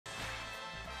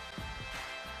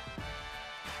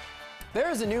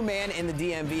There's a new man in the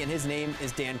DMV, and his name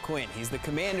is Dan Quinn. He's the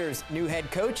Commanders' new head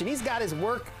coach, and he's got his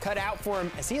work cut out for him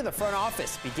as he and the front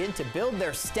office begin to build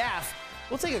their staff.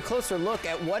 We'll take a closer look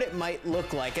at what it might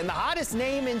look like. And the hottest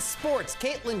name in sports,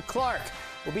 Caitlin Clark,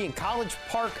 will be in College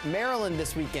Park, Maryland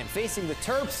this weekend, facing the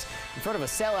Terps in front of a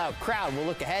sellout crowd. We'll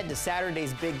look ahead to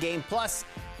Saturday's big game. Plus,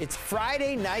 it's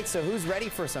Friday night, so who's ready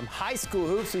for some high school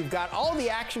hoops? We've got all the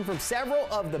action from several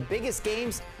of the biggest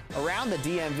games around the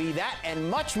DMV. That and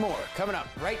much more coming up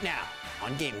right now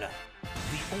on Game Night.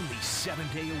 The only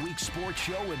 7-day-a-week sports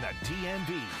show in the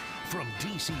DMV. From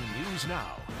DC News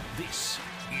Now, this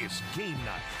is Game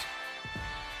Night.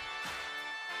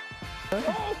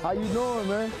 How you doing,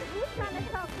 man? You trying to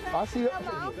talk to I see that.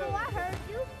 my uncle, I heard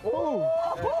you. Oh,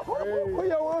 who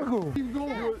your uncle?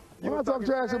 Yeah. You want to talk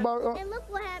trash about? And look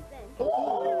what happened.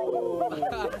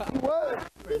 What?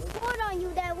 He scored on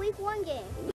you that week 1 game.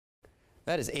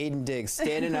 That is Aiden Diggs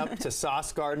standing up to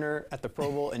Sauce Gardner at the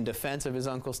Pro Bowl in defense of his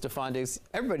uncle Stephon Diggs.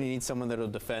 Everybody needs someone that'll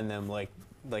defend them like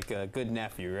a good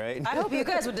nephew, right? I hope you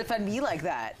guys would defend me like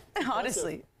that,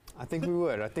 honestly. I think we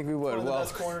would. One of the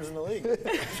best corners in the league.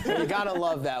 You gotta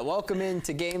love that. Welcome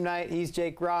into Game Night. He's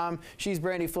Jake Rom. She's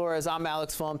Brandy Flores. I'm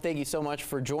Alex Flum. Thank you so much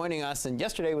for joining us. And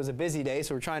yesterday was a busy day,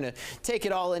 so we're trying to take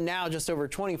it all in now. Just over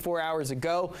 24 hours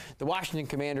ago, the Washington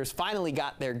Commanders finally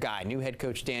got their guy. New head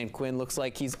coach Dan Quinn looks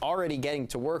like he's already getting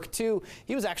to work too.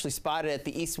 He was actually spotted at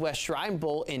the East-West Shrine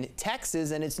Bowl in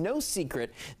Texas, and it's no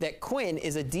secret that Quinn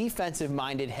is a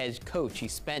defensive-minded head coach. He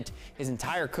spent his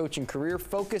entire coaching career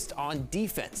focused on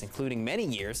defense, including many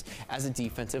years as a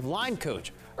defensive line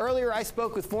coach. Earlier, I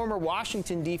spoke with former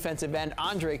Washington defensive end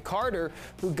Andre Carter,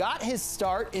 who got his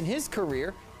start in his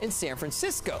career in San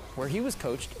Francisco, where he was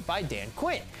coached by Dan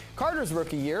Quinn. Carter's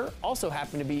rookie year also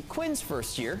happened to be Quinn's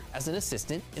first year as an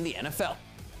assistant in the NFL.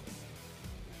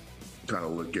 Kind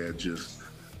of look at just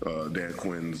Dan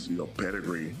Quinn's,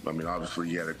 pedigree. I mean, obviously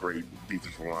he had a great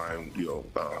defensive line.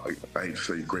 I hate to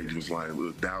say great defensive line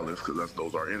with Dallas because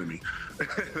those are our enemy.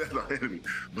 That's our enemy.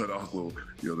 But also,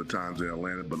 the times in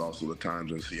Atlanta, but also the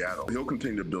times in Seattle. He'll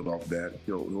continue to build off that.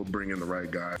 He'll bring in the right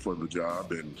guy for the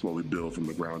job and slowly build from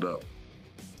the ground up.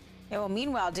 Yeah, well,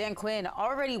 meanwhile, Dan Quinn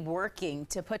already working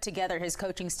to put together his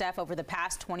coaching staff over the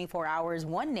past 24 hours.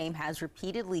 One name has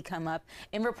repeatedly come up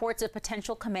in reports of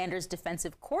potential Commanders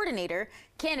defensive coordinator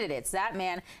candidates. That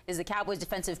man is the Cowboys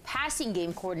defensive passing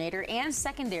game coordinator and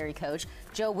secondary coach,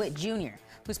 Joe Whitt Jr.,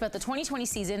 who spent the 2020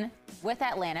 season with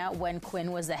Atlanta when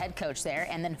Quinn was the head coach there,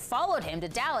 and then followed him to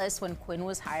Dallas when Quinn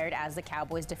was hired as the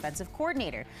Cowboys defensive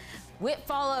coordinator. Whitt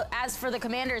followed as for the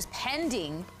Commanders'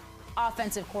 pending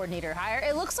offensive coordinator hire.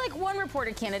 It looks like one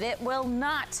reported candidate will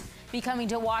not be coming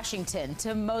to Washington,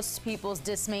 to most people's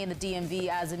dismay in the DMV,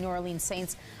 as the New Orleans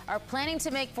Saints are planning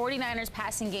to make 49ers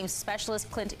passing game specialist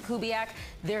Clint Kubiak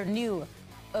their new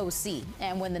OC.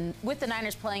 And with the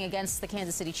Niners playing against the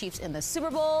Kansas City Chiefs in the Super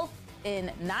Bowl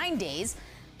in 9 days,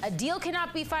 a deal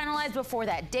cannot be finalized before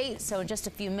that date. So in just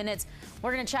a few minutes,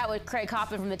 we're going to chat with Craig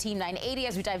Hoffman from the Team 980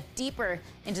 as we dive deeper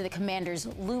into the Commanders'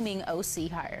 looming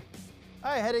OC hire. All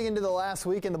right, heading into the last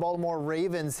weekend, the Baltimore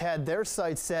Ravens had their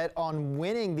sights set on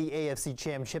winning the AFC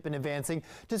Championship and advancing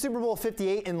to Super Bowl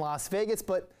 58 in Las Vegas,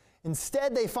 but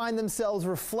instead they find themselves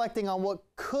reflecting on what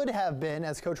could have been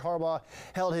as Coach Harbaugh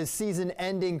held his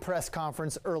season-ending press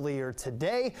conference earlier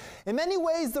today. In many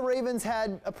ways, the Ravens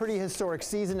had a pretty historic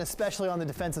season, especially on the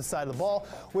defensive side of the ball,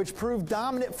 which proved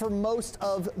dominant for most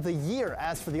of the year.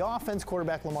 As for the offense,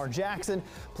 quarterback Lamar Jackson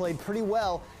played pretty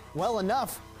well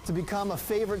enough to become a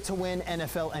favorite to win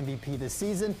NFL MVP this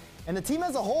season, and the team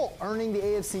as a whole earning the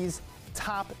AFC's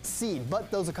top seed.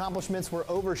 But those accomplishments were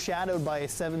overshadowed by a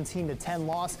 17-10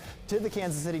 loss to the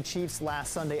Kansas City Chiefs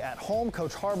last Sunday at home.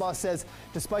 Coach Harbaugh says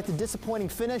despite the disappointing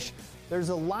finish, there's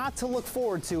a lot to look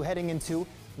forward to heading into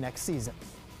next season.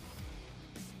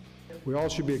 We all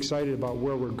should be excited about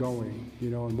where we're going,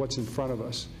 and what's in front of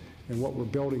us and what we're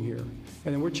building here.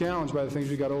 And then we're challenged by the things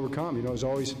we got to overcome. There's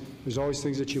always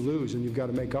things that you lose and you've got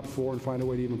to make up for and find a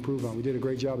way to even improve on. We did a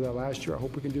great job of that last year. I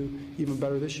hope we can do even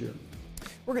better this year.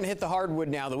 We're going to hit the hardwood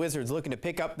now. The Wizards looking to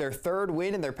pick up their 3rd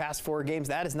win in their past 4 games.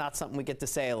 That is not something we get to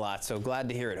say a lot, so glad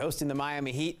to hear it. Hosting the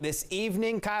Miami Heat this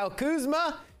evening, Kyle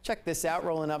Kuzma. Check this out,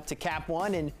 rolling up to Cap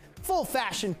One in full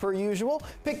fashion per usual.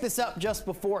 Pick this up just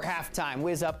before halftime.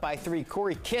 Wiz up by 3.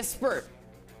 Corey Kispert.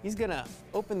 He's going to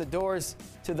open the doors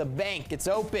to the bank. It's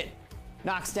open.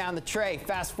 Knocks down the tray.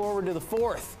 Fast forward to the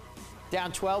 4th.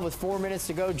 Down 12 with 4 minutes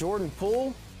to go. Jordan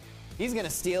Poole. He's going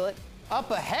to steal it.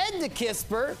 Up ahead to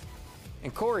Kispert.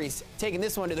 And Corey's taking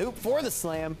this one to the hoop for the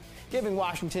slam. giving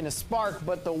Washington a spark,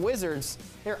 but the Wizards,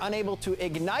 they're unable to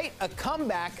ignite a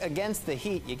comeback against the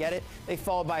Heat. You get it? They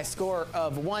fall by a score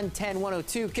of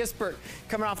 110-102. Kispert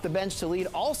coming off the bench to lead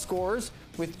all scorers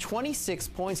with 26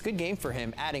 points. Good game for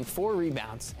him, adding 4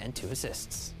 rebounds and 2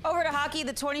 assists. Over to hockey,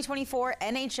 the 2024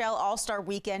 NHL All-Star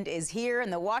Weekend is here,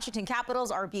 and the Washington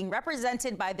Capitals are being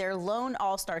represented by their lone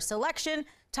All-Star selection,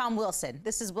 Tom Wilson.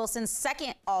 This is Wilson's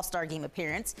second All-Star Game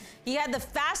appearance. He had the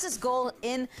fastest goal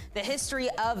in the history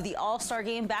of the All-Star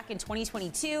Game back in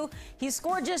 2022. He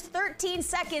scored just 13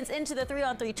 seconds into the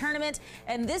 3-on-3 tournament,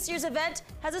 and this year's event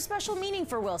has a special meaning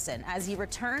for Wilson as he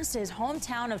returns to his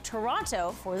hometown of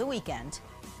Toronto for the weekend.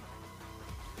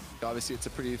 Obviously, it's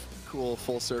a pretty cool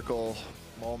full circle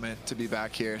moment to be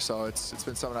back here, so it's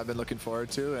been something I've been looking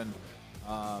forward to, and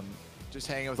just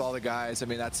hanging with all the guys. I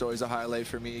mean, that's always a highlight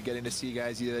for me, getting to see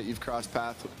guys either that you've crossed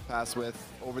paths with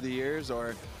over the years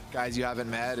or guys you haven't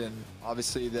met, and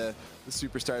obviously the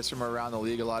superstars from around the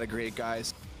league, a lot of great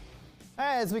guys.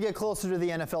 As we get closer to the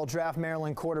NFL draft,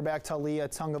 Maryland quarterback Taulia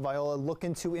Tagovailoa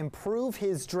looking to improve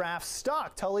his draft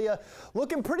stock. Taulia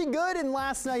looking pretty good in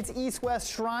last night's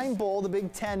East-West Shrine Bowl, the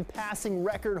Big Ten passing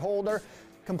record holder,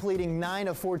 completing 9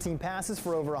 of 14 passes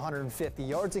for over 150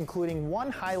 yards, including 1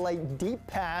 highlight deep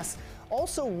pass.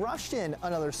 Also rushed in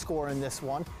another score in this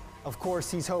one. Of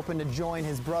course, he's hoping to join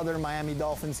his brother, Miami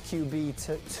Dolphins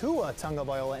QB Tua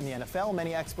Tagovailoa in the NFL.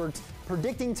 Many experts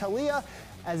predicting Taulia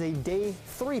as a day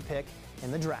 3 pick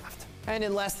in the draft. And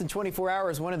in less than 24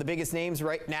 hours, one of the biggest names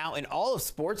right now in all of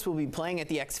sports will be playing at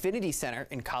the Xfinity Center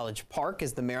in College Park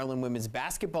as the Maryland women's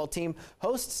basketball team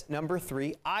hosts number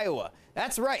 3 Iowa.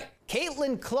 That's right,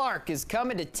 Caitlin Clark is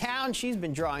coming to town. She's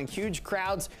been drawing huge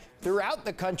crowds throughout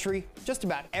the country, just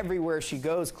about everywhere she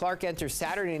goes. Clark enters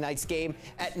Saturday night's game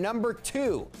at number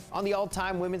 2 on the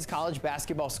all-time women's college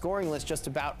basketball scoring list, just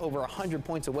about over 100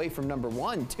 points away from number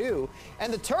 1, too.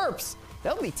 And the Terps,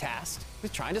 they'll be tasked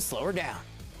with trying to slow her down.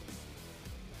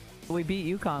 We beat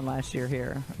UConn last year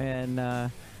here, and I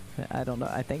don't know,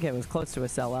 I think it was close to a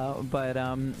sellout, but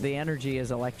the energy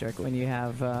is electric when you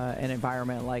have an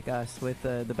environment like us with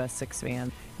the best 6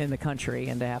 fans in the country,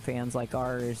 and to have fans like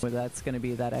ours, that's going to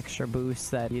be that extra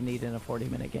boost that you need in a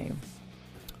 40-minute game.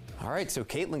 All right, so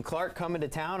Caitlin Clark coming to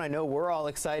town. I know we're all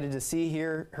excited to see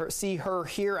her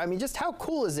here. I mean, just how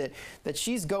cool is it that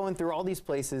she's going through all these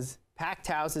places, packed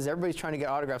houses, everybody's trying to get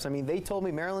autographs. I mean, they told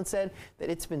me, Maryland said, that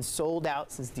it's been sold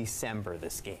out since December,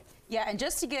 this game. Yeah, and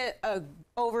just to get an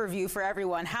overview for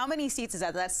everyone, how many seats is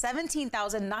that? That's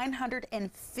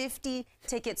 17,950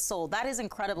 tickets sold. That is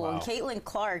incredible. Wow. And Caitlin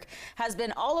Clark has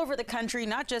been all over the country,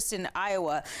 not just in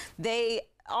Iowa. She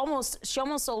almost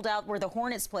sold out where the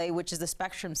Hornets play, which is the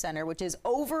Spectrum Center, which is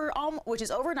over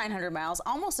 900 miles,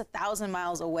 almost 1,000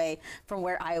 miles away from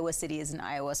where Iowa City is in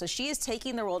Iowa. So she is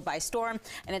taking the world by storm,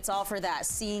 and it's all for that,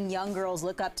 seeing young girls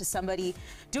look up to somebody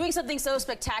doing something so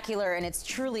spectacular, and it's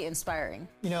truly inspiring.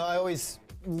 You know, I always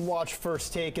watch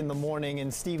First Take in the morning,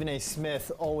 and Stephen A.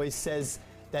 Smith always says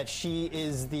that she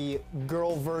is the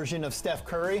girl version of Steph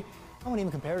Curry. I won't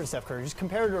even compare her to Steph Curry. Just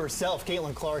compare her to herself,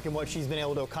 Caitlin Clark, and what she's been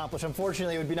able to accomplish.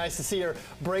 Unfortunately, it would be nice to see her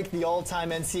break the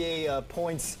all-time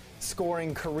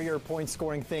NCAA career point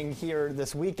scoring thing here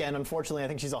this weekend. Unfortunately, I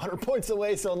think she's 100 points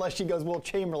away, so unless she goes Wilt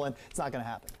Chamberlain, it's not going to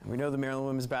happen. We know the Maryland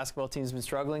women's basketball team has been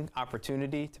struggling.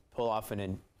 Opportunity to pull off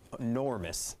an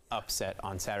enormous upset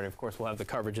on Saturday. Of course, we'll have the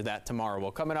coverage of that tomorrow.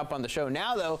 Well, coming up on the show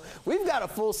now, though, we've got a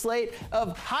full slate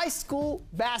of high school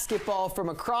basketball from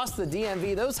across the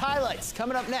DMV. Those highlights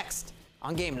coming up next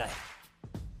on Game Night.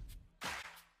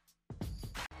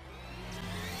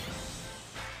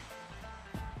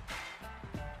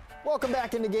 Welcome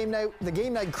back into Game Night. The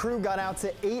Game Night crew got out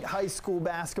to 8 high school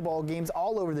basketball games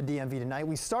all over the DMV tonight.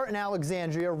 We start in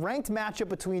Alexandria, ranked matchup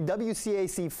between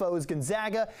WCAC foes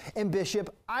Gonzaga and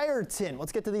Bishop Ireton.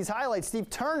 Let's get to these highlights. Steve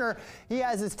Turner, he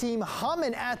has his team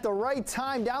humming at the right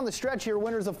time down the stretch here.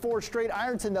 Winners of 4 straight.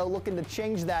 Ireton, though, looking to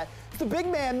change that. It's the big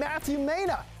man, Matthew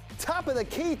Mena. Top of the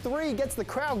key 3, gets the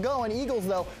crowd going. Eagles,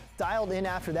 though, dialed in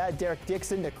after that. Derek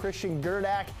Dixon to Christian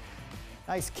Gerdak.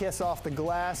 Nice kiss off the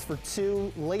glass for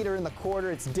 2. Later in the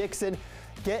quarter, it's Dixon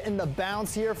getting the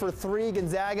bounce here for 3.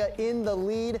 Gonzaga in the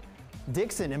lead.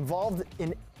 Dixon involved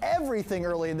in everything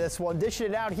early in this one. Dishing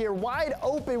it out here. Wide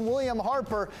open, William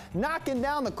Harper knocking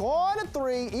down the corner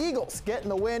 3. Eagles getting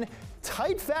the win.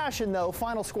 Tight fashion, though.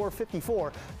 Final score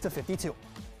 54-52.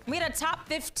 We had a top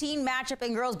 15 matchup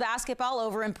in girls basketball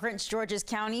over in Prince George's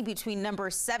County between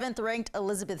number 7th ranked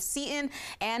Elizabeth Seton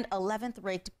and 11th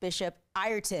ranked Bishop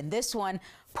Ireton. This one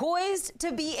poised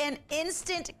to be an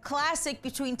instant classic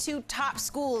between 2 top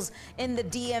schools in the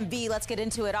DMV. Let's get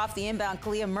into it. Off the inbound,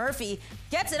 Kalia Murphy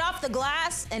gets it off the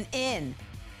glass and in.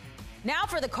 Now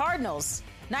for the Cardinals,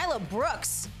 Nyla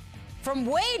Brooks from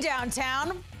way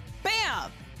downtown,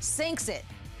 bam, sinks it.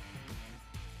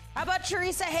 How about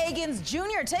Teresa Higgins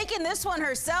Jr. taking this one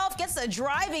herself, gets a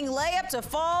driving layup to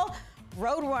fall.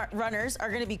 Road runners are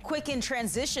going to be quick in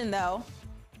transition, though.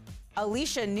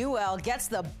 Alicia Newell gets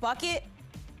the bucket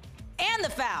and the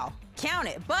foul. Count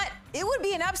it. But it would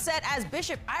be an upset as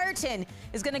Bishop Ireton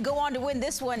is going to go on to win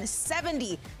this one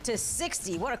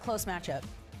 70-60. What a close matchup.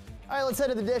 All right, let's head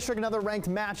to the district. Another ranked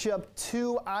matchup.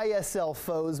 Two ISL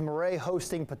foes. Murray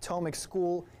hosting Potomac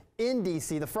School in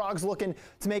D.C. The Frogs looking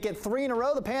to make it 3 in a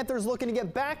row. The Panthers looking to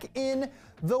get back in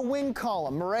the win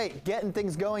column. Murray getting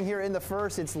things going here in the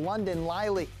first. It's London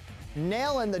Liley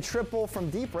nailing the triple from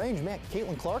deep range. Man,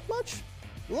 Caitlin Clark much?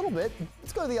 A little bit.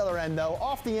 Let's go to the other end, though.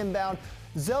 Off the inbound,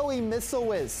 Zoe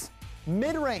Misselwiz.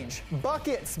 Mid-range,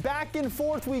 buckets, back and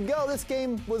forth we go. This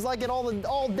game was like it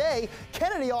all day.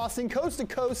 Kennedy Austin, coast to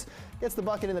coast, gets the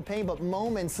bucket in the paint, but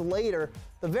moments later,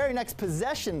 the very next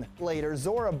possession later,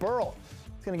 Zora Burrell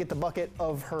is going to get the bucket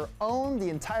of her own. The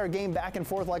entire game back and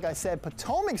forth, like I said.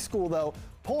 Potomac School, though,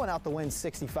 pulling out the win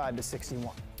 65-61.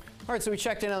 All right, so we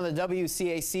checked in on the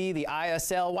WCAC, the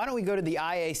ISL. Why don't we go to the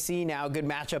IAC now? Good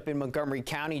matchup in Montgomery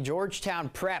County. Georgetown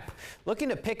Prep looking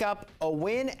to pick up a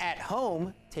win at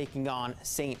home, taking on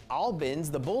St.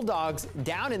 Albans. The Bulldogs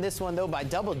down in this one, though, by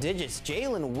double digits.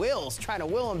 Jalen Wills trying to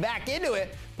will him back into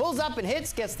it. Pulls up and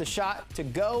hits, gets the shot to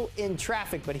go in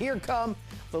traffic. But here come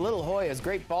the Little Hoyas.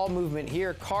 Great ball movement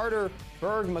here. Carter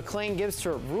Berg McLean gives to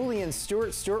Rulian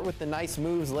Stewart. Stewart with the nice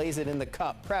moves, lays it in the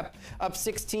cup. Prep up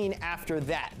 16 after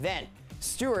that. Then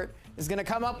Stewart is going to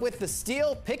come up with the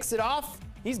steal, picks it off.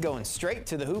 He's going straight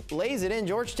to the hoop, lays it in.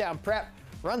 Georgetown Prep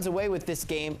runs away with this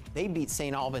game. They beat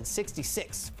St. Albans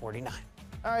 66-49.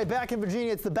 All right, back in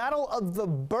Virginia, it's the Battle of the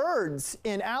Birds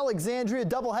in Alexandria.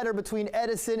 Doubleheader between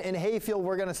Edison and Hayfield.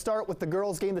 We're going to start with the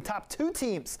girls' game. The top two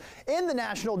teams in the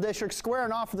National District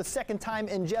squaring off for the second time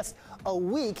in just a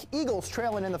week. Eagles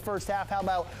trailing in the first half. How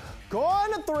about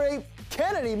going to three?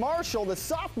 Kennedy Marshall, the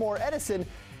sophomore. Edison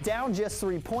down just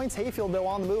 3 points. Hayfield, though,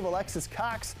 on the move. Alexis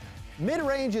Cox.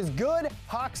 Mid-range is good.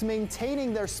 Hawks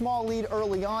maintaining their small lead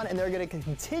early on, and they're going to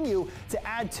continue to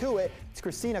add to it. It's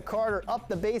Christina Carter up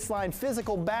the baseline.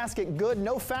 Physical basket, good.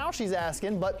 No foul she's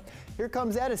asking, but here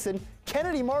comes Edison.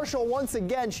 Kennedy Marshall once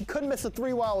again. She couldn't miss a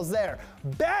three while I was there.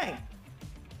 Bang!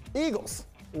 Eagles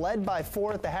led by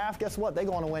 4 at the half. Guess what? They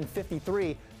go on to win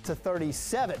 53-37.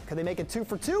 Could they make it 2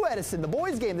 for 2, Edison? The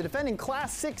boys game, the defending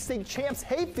Class 6 state champs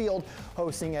Hayfield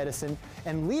hosting Edison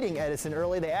and leading Edison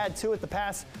early. They add to it. The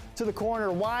pass to the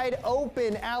corner, wide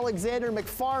open. Alexander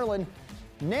McFarland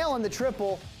nailing the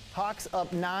triple. Hawks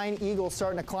up 9. Eagles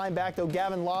starting to climb back, though.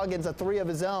 Gavin Loggins, a 3 of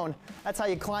his own. That's how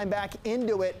you climb back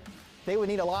into it. They would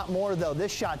need a lot more, though.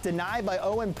 This shot denied by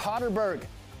Owen Potterberg.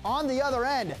 On the other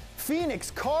end,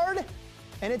 Phoenix Card,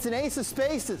 and it's an ace of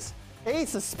spades.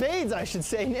 Ace of spades, I should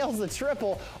say, nails the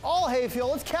triple. All Hayfield.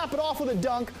 Let's cap it off with a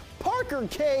dunk. Parker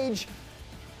Cage.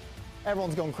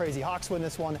 Everyone's going crazy. Hawks win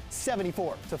this one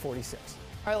 74-46.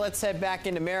 All right, let's head back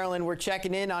into Maryland. We're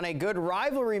checking in on a good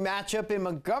rivalry matchup in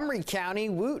Montgomery County.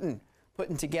 Wooten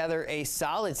putting together a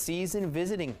solid season,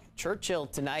 visiting Churchill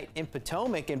tonight in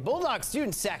Potomac. And Bulldog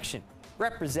student section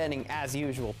representing as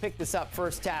usual. Pick this up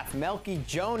first half. Melky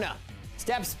Jonah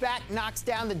steps back, knocks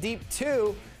down the deep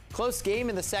 2. Close game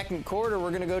in the second quarter. We're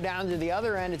going to go down to the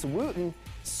other end. It's Wooten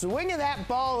swinging that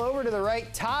ball over to the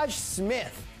right. Taj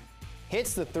Smith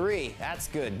hits the 3. That's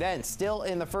good. Then still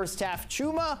in the first half,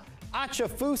 Chuma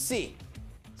Achafusi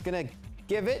is going to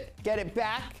give it, get it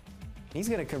back. He's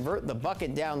going to convert the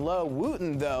bucket down low.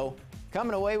 Wooten, though,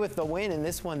 coming away with the win in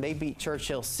this one. They beat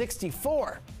Churchill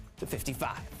 64-55.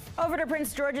 Over to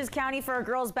Prince George's County for a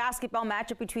girls basketball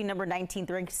matchup between number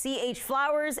 19th ranked C.H.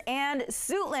 Flowers and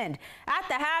Suitland. At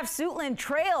the half, Suitland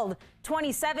trailed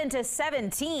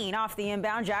 27-17 off the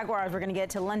inbound. Jaguars were going to get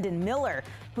to London Miller,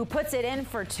 who puts it in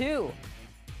for 2.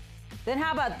 Then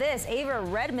how about this? Ava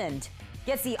Redmond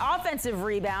gets the offensive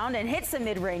rebound and hits the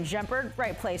mid-range jumper.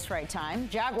 Right place, right time.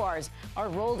 Jaguars are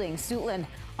rolling. Suitland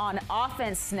on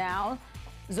offense now.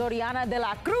 Zoriana de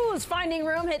la Cruz finding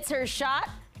room, hits her shot.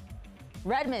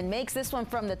 Redmond makes this one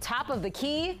from the top of the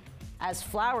key as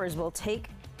Flowers will take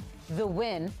the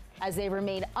win as they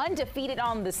remain undefeated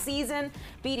on the season,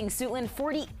 beating Suitland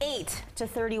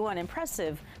 48-31.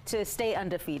 Impressive to stay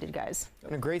undefeated, guys.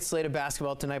 And a great slate of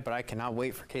basketball tonight, but I cannot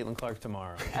wait for Caitlin Clark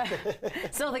tomorrow.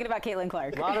 Still thinking about Caitlin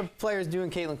Clark. A lot of players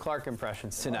doing Caitlin Clark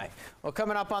impressions tonight. Well,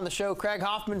 coming up on the show, Craig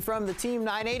Hoffman from the Team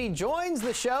 980 joins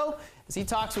the show as he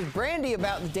talks with Brandy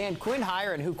about the Dan Quinn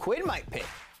hire and who Quinn might pick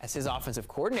as his offensive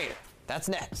coordinator. That's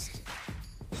next.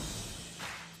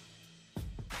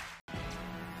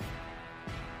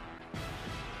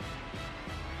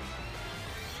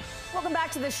 Welcome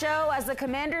back to the show. As the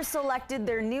Commanders selected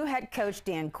their new head coach,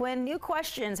 Dan Quinn, new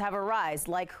questions have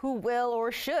arisen, like who will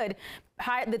or should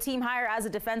the team hire as a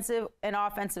defensive and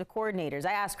offensive coordinators.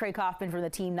 I asked Craig Hoffman from the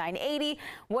Team 980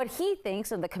 what he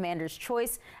thinks of the Commanders'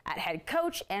 choice at head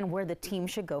coach and where the team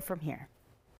should go from here.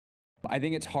 I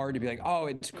think it's hard to be like, oh,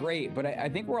 it's great. But I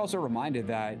think we're also reminded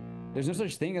that there's no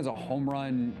such thing as a home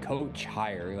run coach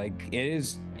hire. Like,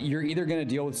 you're either going to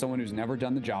deal with someone who's never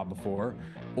done the job before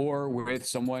or with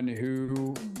someone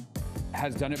who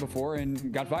has done it before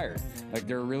and got fired. Like,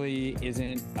 there really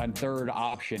isn't a third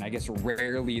option. I guess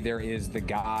rarely there is the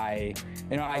guy,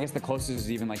 I guess the closest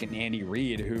is even like an Andy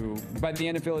Reid, who by the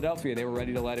end of Philadelphia, they were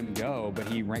ready to let him go, but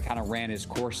he kind of ran his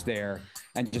course there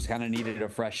and just kind of needed a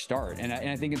fresh start. And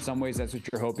I think in some ways that's what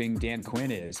you're hoping Dan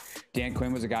Quinn is. Dan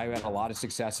Quinn was a guy who had a lot of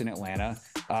success in Atlanta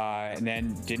and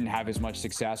then didn't have as much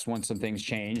success once some things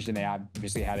changed, and they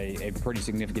obviously had a pretty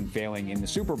significant failing in the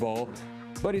Super Bowl.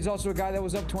 But he's also a guy that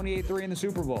was up 28-3 in the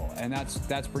Super Bowl, and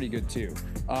that's pretty good too.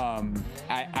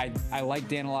 I like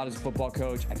Dan a lot as a football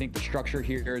coach. I think the structure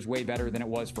here is way better than it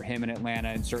was for him in Atlanta,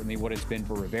 and certainly what it's been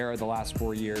for Rivera the last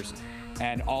 4 years.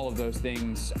 And all of those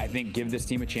things, I think, give this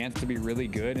team a chance to be really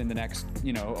good in the next,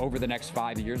 over the next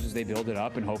 5 years as they build it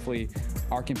up and hopefully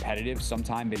are competitive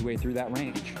sometime midway through that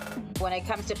range. When it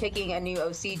comes to picking a new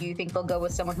OC, do you think they'll go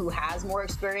with someone who has more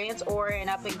experience or an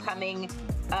up-and-coming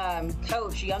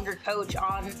younger coach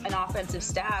on an offensive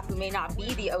staff who may not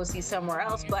be the OC somewhere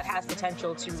else, but has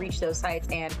potential to reach those heights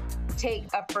and take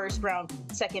a first-round,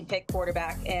 second-pick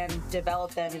quarterback and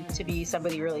develop them to be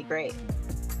somebody really great?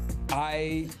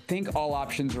 I think all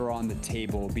options are on the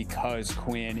table because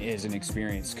Quinn is an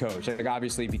experienced coach. Like,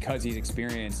 obviously, because he's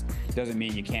experienced doesn't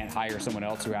mean you can't hire someone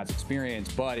else who has experience,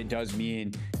 but it does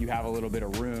mean you have a little bit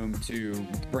of room to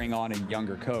bring on a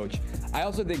younger coach. I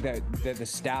also think that the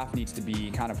staff needs to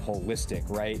be kind of holistic,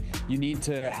 right? You need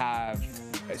to have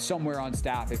somewhere on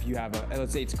staff, if you have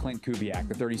let's say it's Clint Kubiak,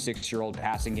 the 36-year-old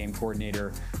passing game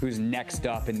coordinator who's next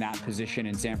up in that position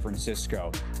in San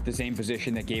Francisco, the same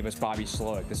position that gave us Bobby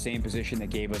Slowick, the same position that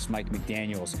gave us Mike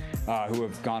McDaniels, who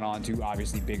have gone on to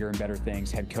obviously bigger and better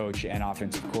things, head coach and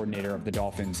offensive coordinator of the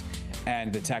Dolphins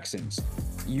and the Texans.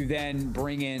 You then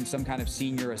bring in some kind of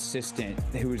senior assistant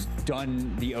who's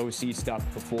done the OC stuff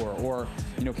before, or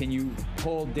can you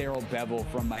pull Darrell Bevell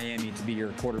from Miami to be your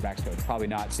quarterbacks coach? Probably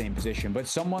not same position, but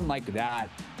someone like that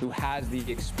who has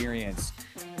the experience,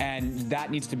 and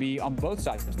that needs to be on both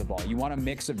sides of the ball. You want a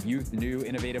mix of youth, new,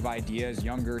 innovative ideas,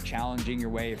 younger, challenging your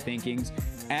way of thinking,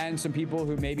 and some people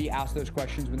who maybe asked those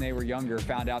questions when they were younger,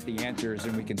 found out the answers,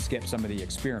 and we can skip some of the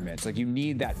experiments. Like, you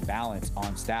need that balance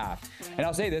on staff. And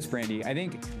I'll say this, Brandy, I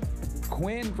think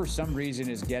Quinn, for some reason,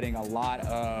 is getting a lot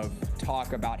of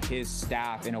talk about his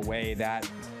staff in a way that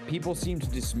people seem to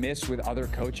dismiss with other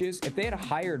coaches. If they had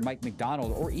hired Mike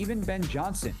Macdonald or even Ben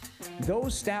Johnson,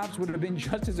 those staffs would have been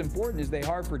just as important as they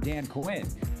are for Dan Quinn.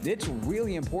 It's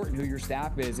really important who your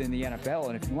staff is in the NFL,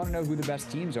 and if you want to know who the best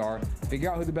teams are,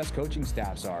 figure out who the best coaching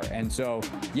staffs are. And so,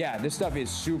 yeah, this stuff is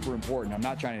super important. I'm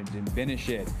not trying to diminish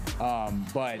it,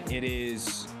 but it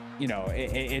is...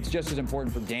 it's just as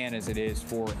important for Dan as it is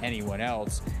for anyone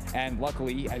else. And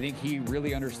luckily, I think he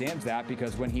really understands that,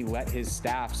 because when he let his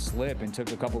staff slip and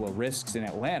took a couple of risks in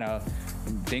Atlanta,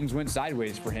 things went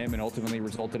sideways for him and ultimately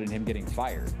resulted in him getting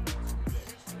fired.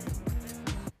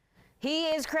 He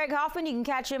is Craig Hoffman. You can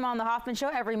catch him on The Hoffman Show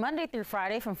every Monday through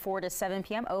Friday from 4 to 7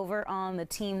 p.m. over on the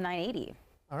Team 980.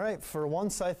 All right, for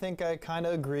once, I think I kind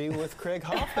of agree with Craig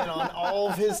Hoffman on all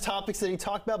of his topics that he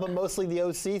talked about, but mostly the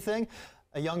OC thing.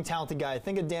 A young, talented guy.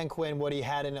 Think of Dan Quinn, what he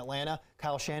had in Atlanta.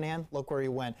 Kyle Shanahan, look where he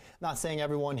went. Not saying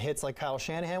everyone hits like Kyle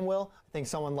Shanahan will. I think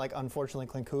someone like, unfortunately,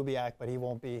 Clint Kubiak, but he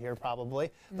won't be here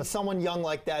probably. But someone young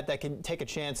like that can take a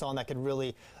chance on, that could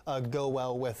really go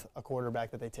well with a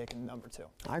quarterback that they take in number 2.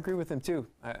 I agree with him too.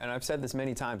 And I've said this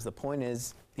many times. The point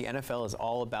is, the NFL is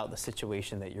all about the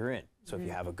situation that you're in. So if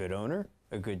you have a good owner,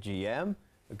 a good GM,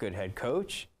 a good head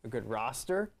coach, a good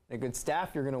roster, a good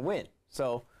staff, you're going to win.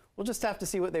 So we'll just have to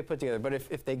see what they put together. But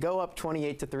if they go up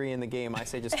 28-3 in the game, I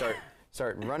say just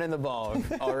start running the ball.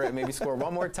 All right, maybe score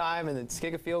one more time and then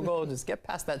kick a field goal. Just get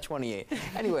past that 28.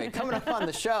 Anyway, coming up on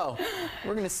the show,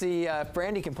 we're going to see if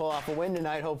Brandy can pull off a win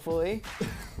tonight, hopefully.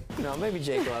 Maybe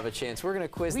Jake will have a chance. We're going to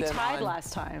quiz them on. We tied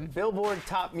last time. Billboard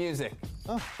Top Music.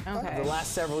 Oh, okay. The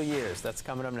last several years. That's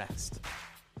coming up next.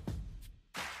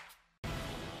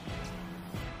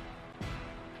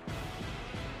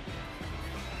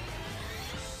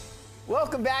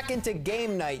 Welcome back into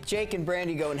Game Night. Jake and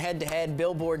Brandy going head-to-head,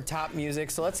 Billboard Top Music.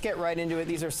 So let's get right into it.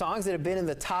 These are songs that have been in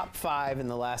the top 5 in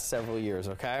the last several years,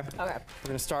 okay? Okay. We're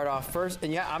going to start off first.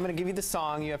 And yeah, I'm going to give you the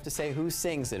song. You have to say who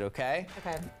sings it, okay?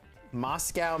 Okay.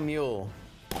 Moscow Mule.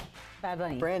 Bad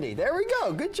Bunny. Brandy. There we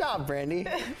go. Good job, Brandy.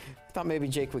 Thought maybe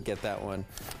Jake would get that one.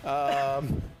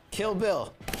 Kill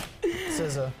Bill.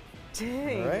 SZA.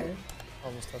 Dang. All right.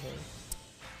 Almost tough.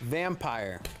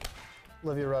 Vampire.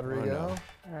 Olivia Rodrigo.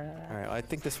 All right. I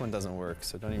think this one doesn't work,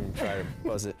 so don't even try to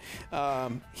buzz it.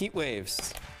 Heat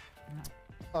Waves.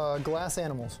 Glass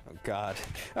Animals. Oh, God.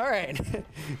 All right.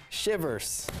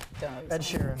 Shivers. Ed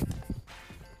Sheeran.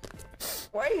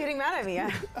 Why are you getting mad at me?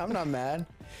 I'm not mad.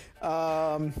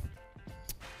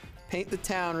 Paint the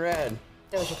Town Red.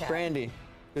 Doja Cat. Brandy.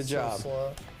 Good job.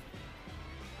 Slow.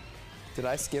 Did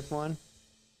I skip one?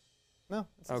 No.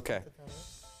 Okay.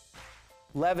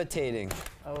 Levitating.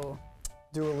 Oh.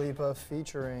 Dua Lipa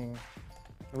featuring.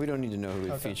 We don't need to know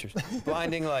who it features.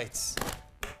 Blinding Lights.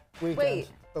 Weekend. Wait.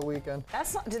 The Weekend.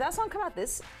 Did that song come out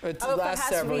this? It's oh, the last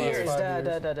several years.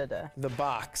 The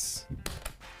Box.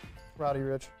 Roddy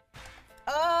Ricch.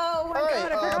 Oh my All right,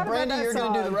 God, I forgot Brandy, about that you're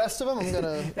song. going to do the rest of them. I'm going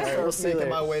to We'll see making later.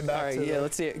 my way back All right, to yeah, the-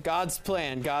 let's see it. God's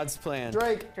Plan. God's Plan.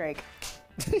 Drake.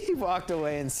 He walked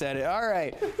away and said it. All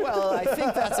right. Well, I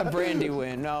think that's a Brandy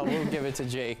win. No, we'll give it to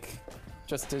Jake.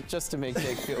 Just to make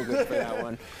Jake feel good for that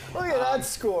one. Look at that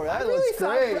score. That really looks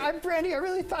great. Brandy, I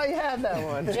really thought you had that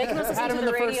one. Jake must Had listen him to in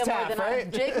the the radio first more half, than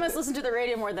right? Jake must listen to the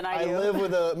radio more than I do. I live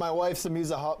with my wife's a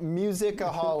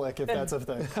musicaholic, if that's a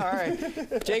thing. All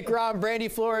right. Jake Rom, Brandy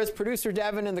Flores, producer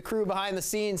Devin, and the crew behind the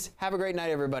scenes. Have a great night,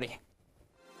 everybody.